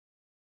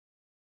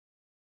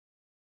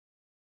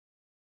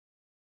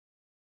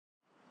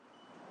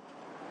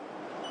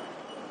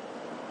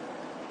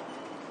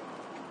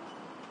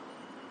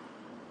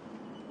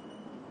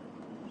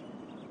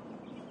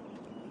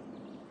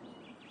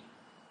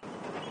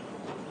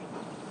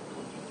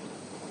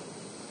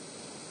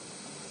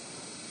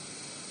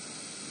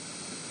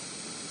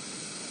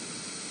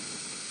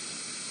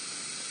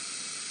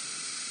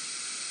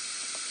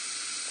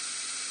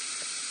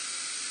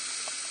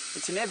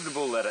It's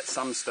inevitable that at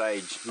some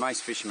stage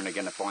most fishermen are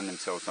going to find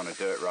themselves on a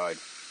dirt road.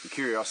 The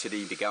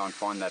curiosity to go and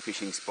find that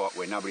fishing spot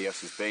where nobody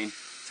else has been.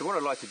 So what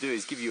I'd like to do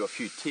is give you a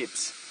few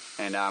tips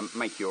and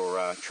make your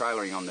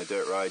trailering on the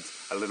dirt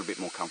roads a little bit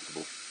more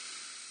comfortable.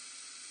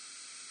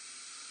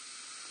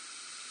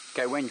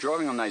 Okay, when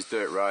driving on those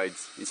dirt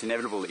roads, it's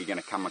inevitable that you're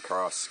going to come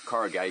across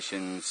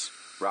corrugations,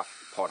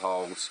 rough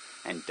potholes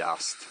and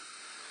dust.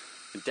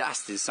 The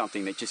dust is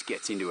something that just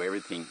gets into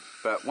everything.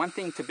 But one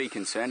thing to be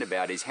concerned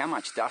about is how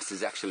much dust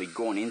has actually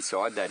gone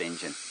inside that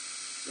engine.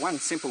 One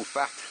simple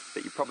fact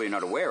that you're probably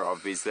not aware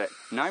of is that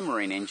no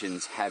marine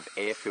engines have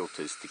air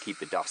filters to keep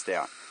the dust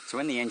out. So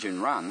when the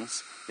engine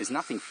runs, there's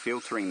nothing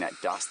filtering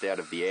that dust out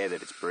of the air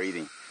that it's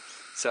breathing.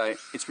 So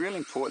it's really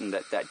important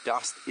that that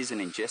dust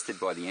isn't ingested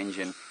by the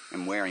engine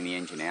and wearing the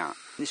engine out.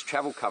 This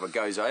travel cover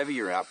goes over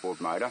your outboard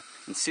motor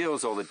and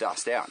seals all the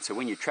dust out. So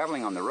when you're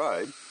travelling on the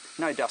road,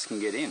 no dust can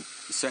get in.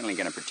 It's certainly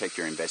going to protect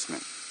your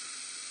investment.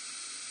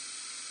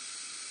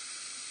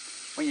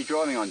 When you're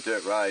driving on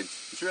dirt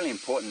roads, it's really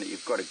important that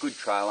you've got a good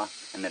trailer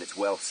and that it's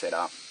well set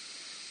up.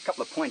 A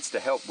couple of points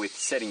to help with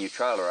setting your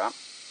trailer up.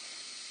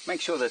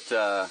 Make sure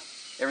that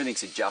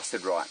everything's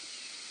adjusted right.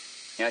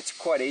 Now, it's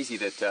quite easy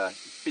that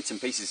bits and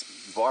pieces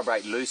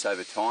vibrate loose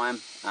over time.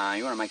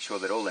 You want to make sure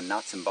that all the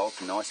nuts and bolts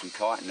are nice and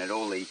tight and that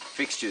all the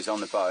fixtures on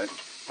the boat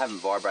haven't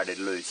vibrated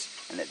loose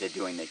and that they're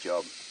doing their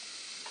job.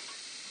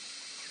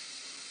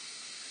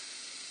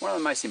 One of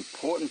the most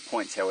important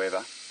points,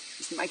 however,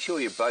 is to make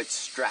sure your boat's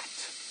strapped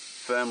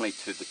firmly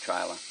to the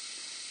trailer.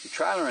 The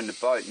trailer and the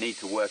boat need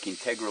to work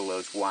integral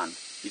as one.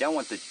 You don't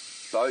want the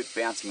boat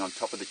bouncing on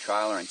top of the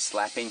trailer and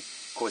slapping,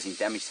 causing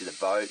damage to the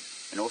boat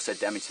and also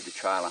damage to the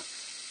trailer.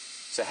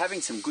 So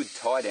having some good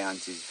tie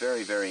downs is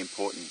very, very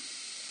important.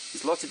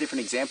 There's lots of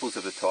different examples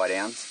of the tie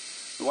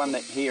downs. The one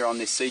that here on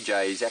this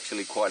CJ is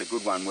actually quite a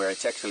good one, where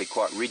it's actually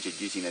quite rigid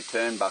using a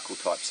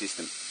turnbuckle type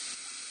system.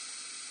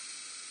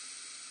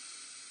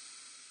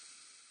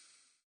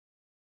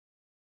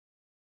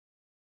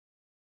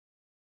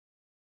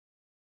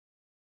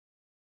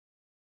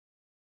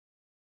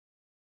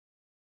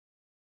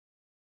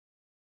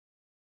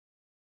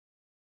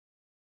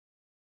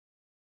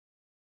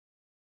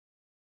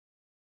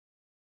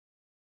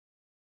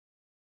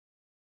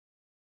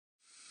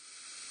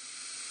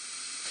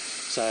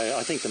 So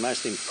I think the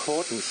most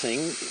important thing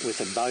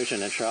with a boat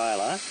and a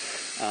trailer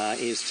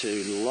is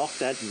to lock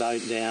that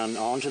boat down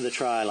onto the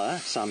trailer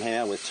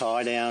somehow with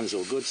tie downs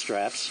or good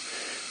straps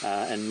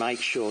and make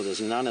sure there's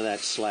none of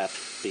that slap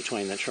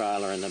between the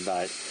trailer and the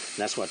boat. And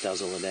that's what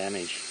does all the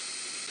damage.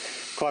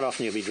 Quite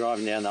often you'll be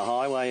driving down the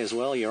highway as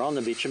well. You're on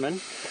the bitumen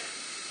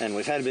and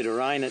we've had a bit of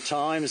rain at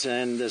times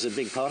and there's a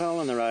big pothole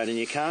in the road and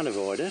you can't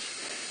avoid it.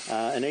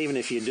 And even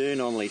if you do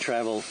normally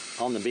travel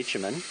on the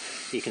bitumen,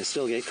 you can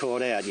still get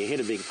caught out. You hit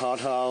a big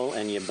pothole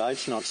and your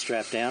boat's not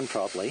strapped down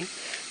properly,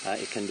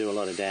 it can do a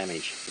lot of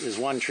damage. There's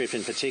one trip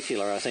in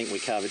particular, I think we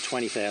covered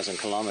 20,000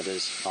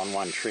 kilometres on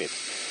one trip.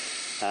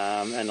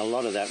 And a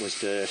lot of that was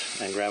dirt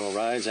and gravel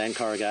roads and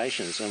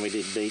corrugations, and we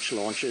did beach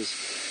launches.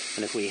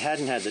 And if we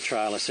hadn't had the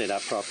trailer set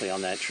up properly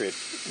on that trip,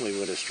 we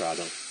would have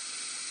struggled.